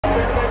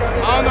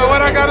don't know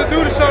what I gotta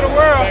do to show the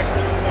world,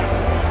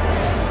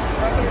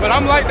 but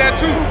I'm like that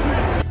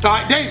too. All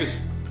right,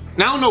 Davis.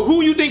 Now I don't know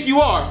who you think you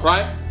are,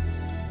 right?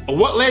 Or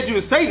what led you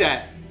to say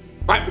that,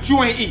 right? But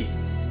you ain't E.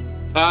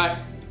 All right?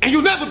 And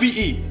you'll never be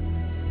E.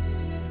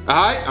 All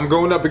right? I'm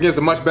going up against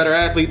a much better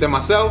athlete than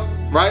myself,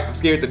 right? I'm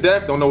scared to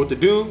death, don't know what to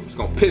do. Just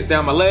gonna piss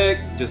down my leg,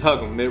 just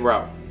hug him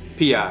mid-route.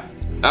 P.I.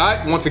 All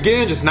right? Once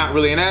again, just not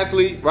really an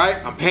athlete,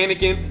 right? I'm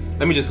panicking.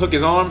 Let me just hook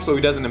his arm so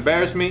he doesn't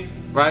embarrass me,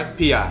 right?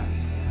 P.I.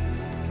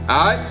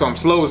 All right? So I'm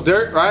slow as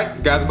dirt, right?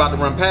 This guy's about to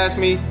run past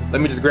me.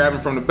 Let me just grab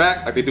him from the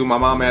back like they do my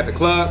mama at the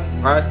club,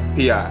 right?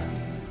 P.I.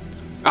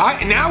 All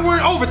right? And now we're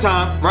in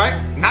overtime, right?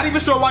 Not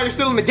even sure why you're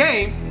still in the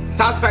game.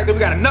 Besides the fact that we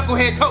got a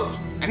knucklehead coach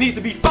that needs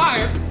to be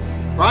fired,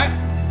 right?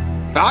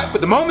 All right,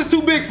 but the moment's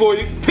too big for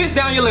you. Piss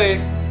down your leg,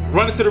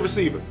 run it to the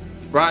receiver,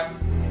 right?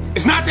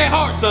 It's not that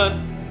hard,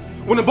 son.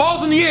 When the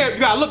ball's in the air, you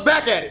gotta look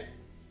back at it.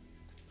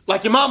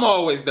 Like your mama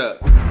always does.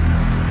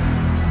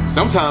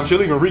 Sometimes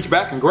she'll even reach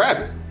back and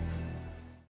grab it.